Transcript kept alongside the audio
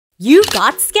You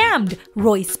got scammed,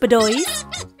 Royce Bedoys.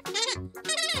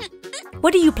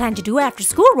 What do you plan to do after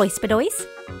school, Royce Bedoys?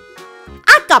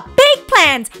 I've got big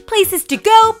plans, places to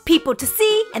go, people to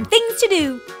see, and things to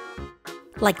do.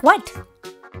 Like what?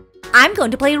 I'm going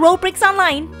to play Roblox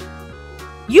online.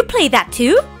 You play that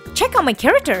too? Check out my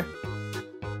character.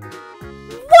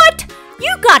 What?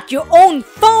 You got your own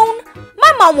phone?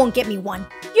 My mom won't get me one.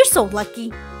 You're so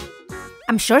lucky.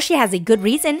 I'm sure she has a good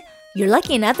reason. You're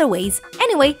lucky in other ways.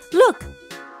 Anyway, look.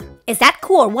 Is that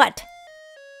cool or what?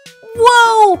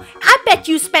 Whoa! I bet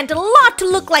you spent a lot to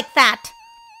look like that.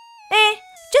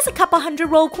 Just a couple hundred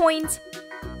roll coins.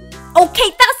 Okay,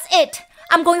 that's it.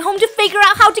 I'm going home to figure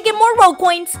out how to get more roll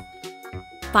coins.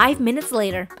 5 minutes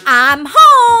later, I'm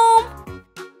home.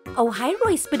 Oh, hi,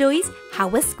 Royce Bedoys. How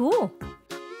was school?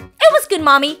 It was good,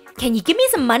 Mommy. Can you give me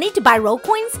some money to buy roll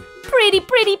coins? Pretty,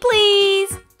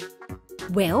 please.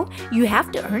 Well, you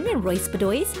have to earn it, Royce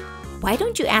Bedoys. Why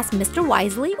don't you ask Mr.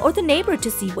 Wisely or the neighbor to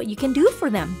see what you can do for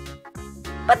them?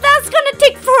 But that's gonna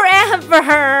take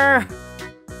forever.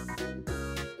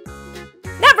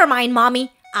 Never mind,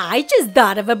 Mommy. I just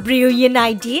thought of a brilliant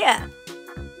idea.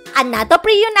 Another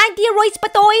brilliant idea, Royce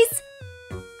Bedoys?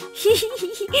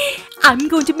 I'm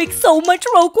going to make so much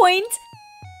roll coins.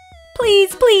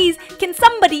 Please, can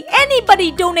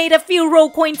anybody donate a few roll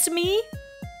coins to me?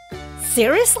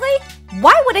 Seriously?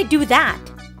 Why would I do that?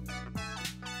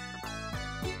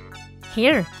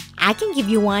 Here, I can give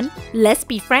you one. Let's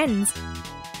be friends.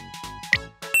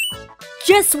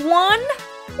 Just one?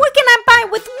 What can I buy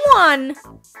with one?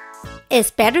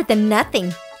 It's better than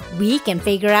nothing. We can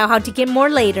figure out how to get more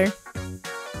later.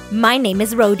 My name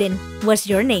is Rodin. What's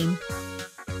your name?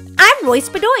 I'm Royce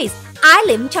Bedoys. I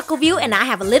live in Chuckleview and I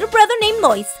have a little brother named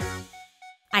Lois.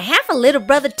 I have a little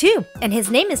brother too, and his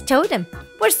name is Totem.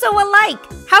 We're so alike.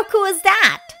 How cool is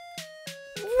that?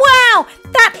 Wow,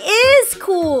 that is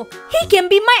cool. He can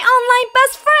be my online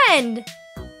best friend.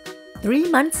 3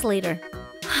 months later.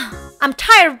 I'm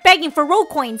tired of begging for roll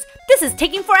coins. This is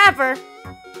taking forever.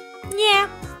 Yeah,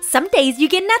 some days you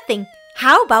get nothing.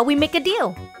 How about we make a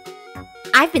deal?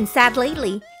 I've been sad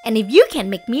lately, and if you can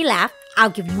make me laugh, I'll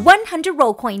give you 100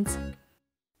 roll coins.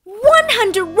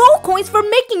 100 roll coins for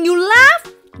making you laugh?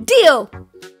 Deal!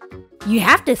 You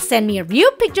have to send me a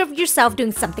real picture of yourself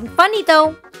doing something funny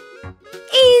though.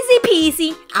 Easy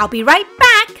peasy. I'll be right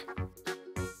back.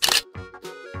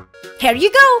 Here you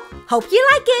go. Hope you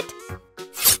like it.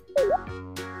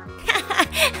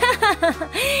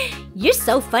 You're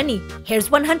so funny. Here's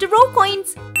 100 roll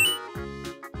coins.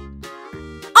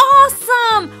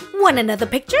 Awesome! Want another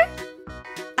picture?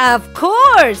 Of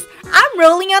course! I'm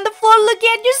rolling on the floor looking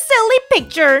at your silly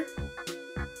picture.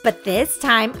 But this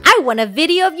time, I want a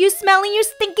video of you smelling your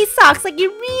stinky socks like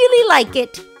you really like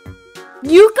it.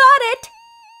 You got it!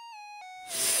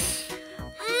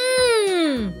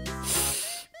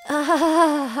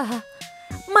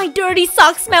 My dirty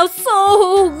socks smell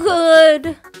so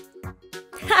good.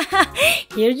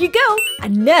 Here you go.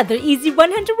 Another easy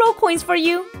 100 roll coins for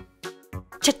you.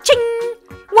 Cha-ching!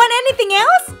 Want anything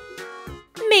else?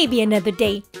 Maybe another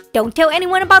day. Don't tell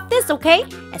anyone about this, okay?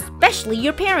 Especially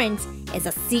your parents. It's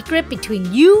a secret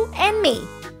between you and me.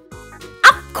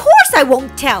 Of course I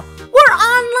won't tell. We're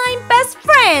online best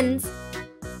friends.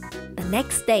 The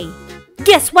next day.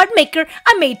 Guess what, Maker?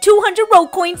 I made 200 roll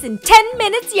coins in 10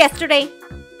 minutes yesterday.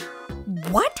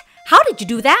 What? How did you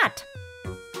do that?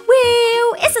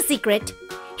 Well, it's a secret.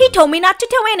 He told me not to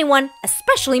tell anyone,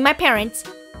 especially my parents.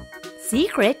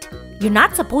 Secret? You're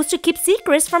not supposed to keep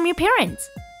secrets from your parents.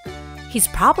 He's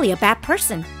probably a bad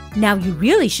person. Now you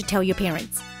really should tell your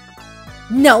parents.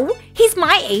 No, he's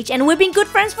my age and we've been good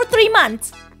friends for 3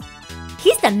 months.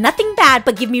 He's done nothing bad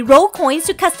but give me roll coins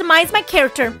to customize my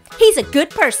character. He's a good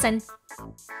person.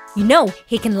 You know,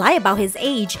 he can lie about his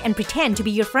age and pretend to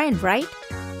be your friend, right?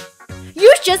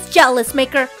 You're just jealous,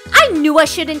 Maker. I knew I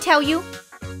shouldn't tell you.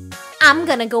 I'm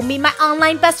gonna go meet my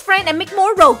online best friend and make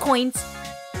more roll coins.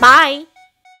 Bye.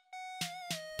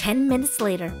 10 minutes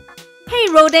later. Hey,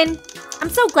 Rodin. I'm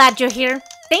so glad you're here.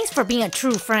 Thanks for being a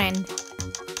true friend.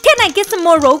 Can I get some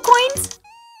more roll coins?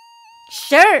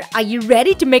 Sure. Are you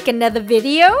ready to make another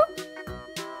video?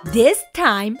 This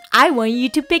time, I want you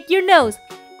to pick your nose.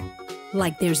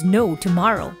 Like there's no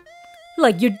tomorrow.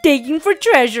 Like you're digging for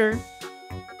treasure.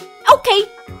 Okay.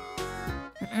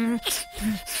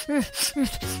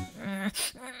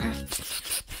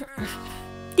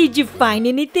 Did you find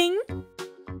anything?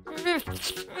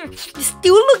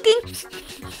 Still looking?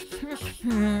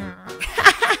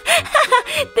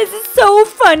 This is so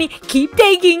funny. Keep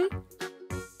digging.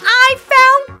 I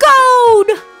found gold!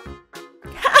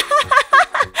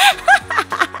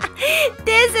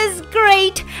 This is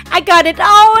great. I I got it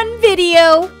all on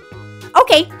video.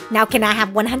 Okay, now can I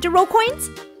have 100 roll coins?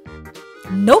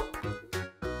 Nope.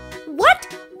 What?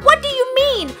 What do you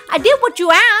mean? I did what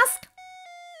you asked.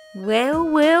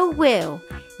 Well.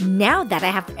 Now that I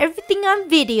have everything on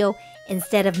video,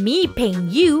 instead of me paying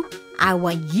you, I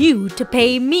want you to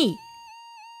pay me.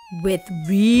 With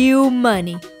real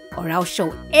money, or I'll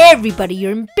show everybody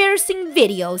your embarrassing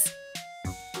videos.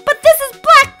 But this is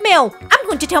blackmail! I'm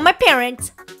going to tell my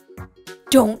parents.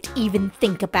 Don't even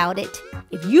think about it.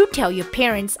 If you tell your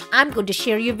parents, I'm going to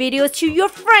share your videos to your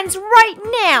friends right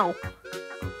now.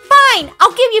 Fine,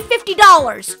 I'll give you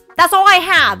 $50. That's all I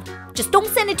have. Just don't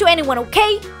send it to anyone,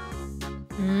 okay?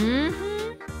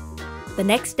 The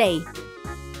next day.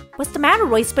 What's the matter,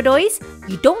 Royce Bedoys?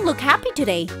 You don't look happy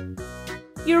today.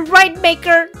 You're right,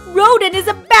 Maker. Roden is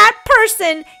a bad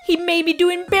person. He made me do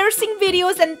embarrassing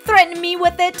videos and threatened me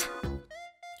with it.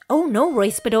 Oh no,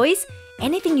 Royce Bedoys.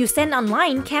 Anything you send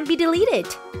online can't be deleted.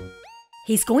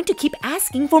 He's going to keep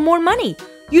asking for more money.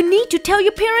 You need to tell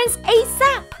your parents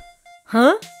ASAP.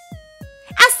 Huh?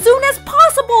 As soon as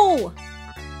possible.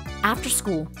 After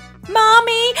school.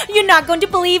 Mommy, you're not going to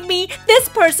believe me. This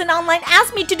person online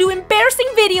asked me to do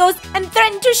embarrassing videos and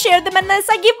threatened to share them unless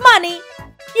I give money.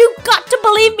 You got to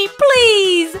believe me,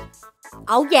 please.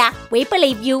 Oh yeah, we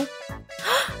believe you.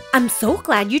 I'm so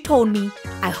glad you told me.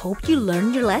 I hope you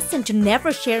learned your lesson to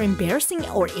never share embarrassing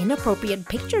or inappropriate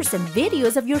pictures and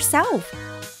videos of yourself.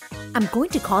 I'm going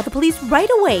to call the police right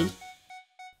away.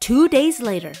 2 days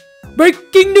later.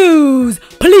 Breaking news!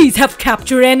 Police have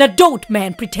captured an adult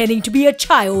man pretending to be a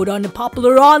child on a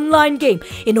popular online game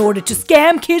in order to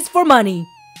scam kids for money.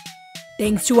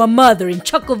 Thanks to a mother in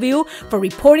Chuckleville for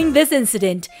reporting this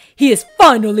incident, he is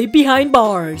finally behind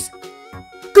bars.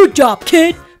 Good job,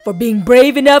 kid, for being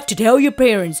brave enough to tell your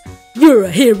parents. You're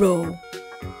a hero.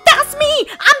 That's me!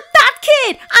 I'm that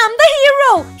kid! I'm the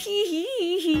hero! Hee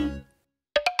hee hee.